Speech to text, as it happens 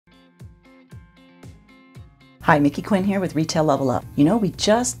Hi, Mickey Quinn here with Retail Level Up. You know, we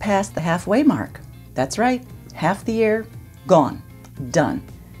just passed the halfway mark. That's right, half the year, gone, done.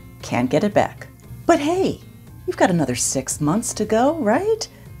 Can't get it back. But hey, you've got another 6 months to go, right?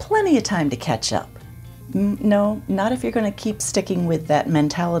 Plenty of time to catch up. No, not if you're going to keep sticking with that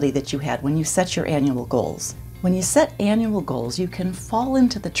mentality that you had when you set your annual goals. When you set annual goals, you can fall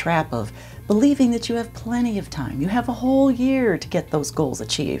into the trap of believing that you have plenty of time. You have a whole year to get those goals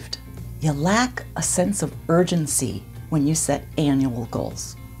achieved. You lack a sense of urgency when you set annual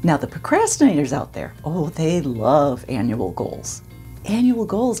goals. Now, the procrastinators out there, oh, they love annual goals. Annual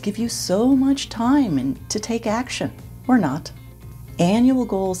goals give you so much time to take action, or not. Annual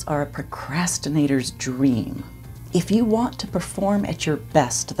goals are a procrastinator's dream. If you want to perform at your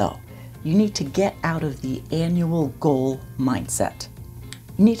best, though, you need to get out of the annual goal mindset.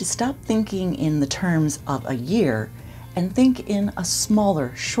 You need to stop thinking in the terms of a year and think in a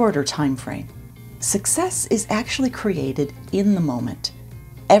smaller, shorter time frame. Success is actually created in the moment,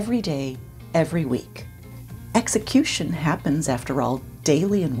 every day, every week. Execution happens, after all,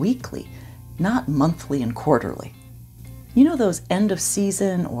 daily and weekly, not monthly and quarterly. You know those end of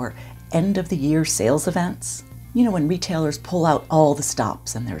season or end of the year sales events? You know, when retailers pull out all the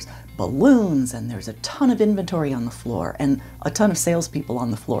stops and there's balloons and there's a ton of inventory on the floor and a ton of salespeople on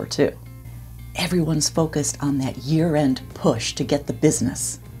the floor too. Everyone's focused on that year-end push to get the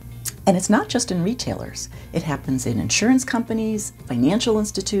business. And it's not just in retailers. It happens in insurance companies, financial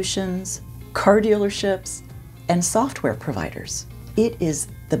institutions, car dealerships, and software providers. It is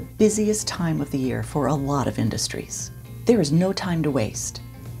the busiest time of the year for a lot of industries. There is no time to waste.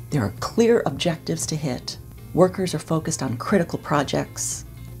 There are clear objectives to hit. Workers are focused on critical projects.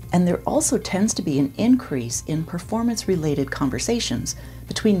 And there also tends to be an increase in performance-related conversations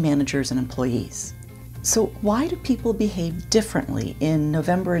between managers and employees. So why do people behave differently in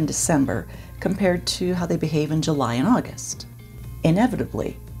November and December compared to how they behave in July and August?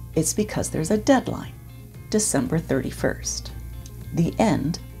 Inevitably, it's because there's a deadline, December 31st, the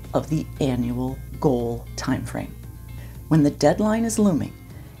end of the annual goal timeframe. When the deadline is looming,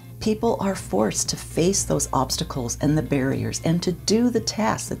 people are forced to face those obstacles and the barriers and to do the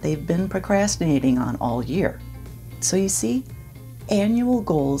tasks that they've been procrastinating on all year. So you see, annual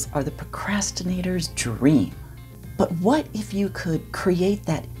goals are the procrastinator's dream. But what if you could create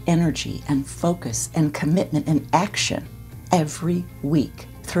that energy and focus and commitment and action every week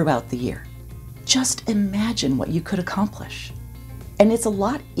throughout the year? Just imagine what you could accomplish. And it's a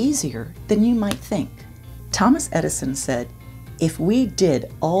lot easier than you might think. Thomas Edison said, if we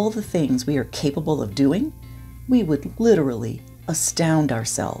did all the things we are capable of doing, we would literally astound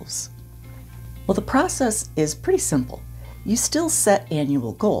ourselves. Well, the process is pretty simple. You still set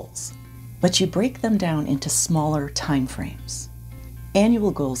annual goals, but you break them down into smaller time frames.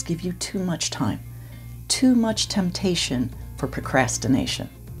 Annual goals give you too much time, too much temptation for procrastination.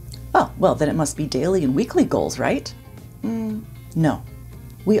 Oh, well, then it must be daily and weekly goals, right? No.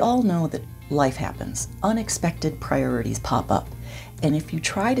 We all know that life happens. Unexpected priorities pop up. And if you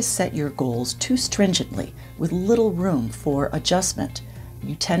try to set your goals too stringently with little room for adjustment,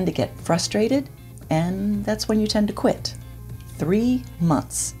 you tend to get frustrated, and that's when you tend to quit. 3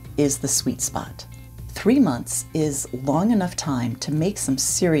 months is the sweet spot. 3 months is long enough time to make some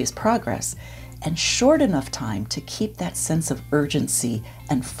serious progress and short enough time to keep that sense of urgency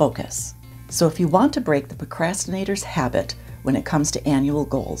and focus. So if you want to break the procrastinator's habit when it comes to annual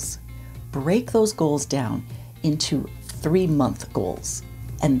goals, break those goals down into 3-month goals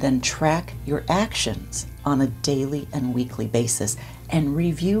and then track your actions on a daily and weekly basis and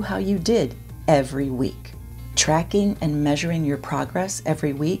review how you did every week. Tracking and measuring your progress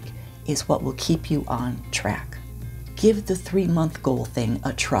every week is what will keep you on track. Give the 3-month goal thing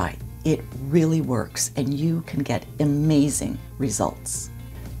a try. It really works and you can get amazing results.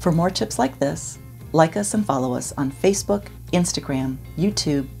 For more tips like this, like us and follow us on Facebook, Instagram,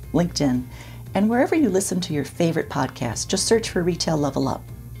 YouTube, LinkedIn, and wherever you listen to your favorite podcast. Just search for Retail Level Up.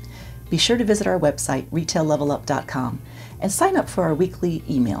 Be sure to visit our website, retaillevelup.com, and sign up for our weekly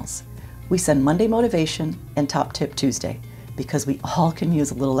emails. We send Monday Motivation and Top Tip Tuesday because we all can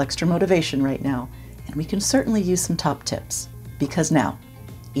use a little extra motivation right now, and we can certainly use some top tips because now,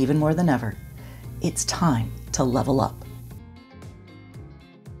 even more than ever, it's time to level up.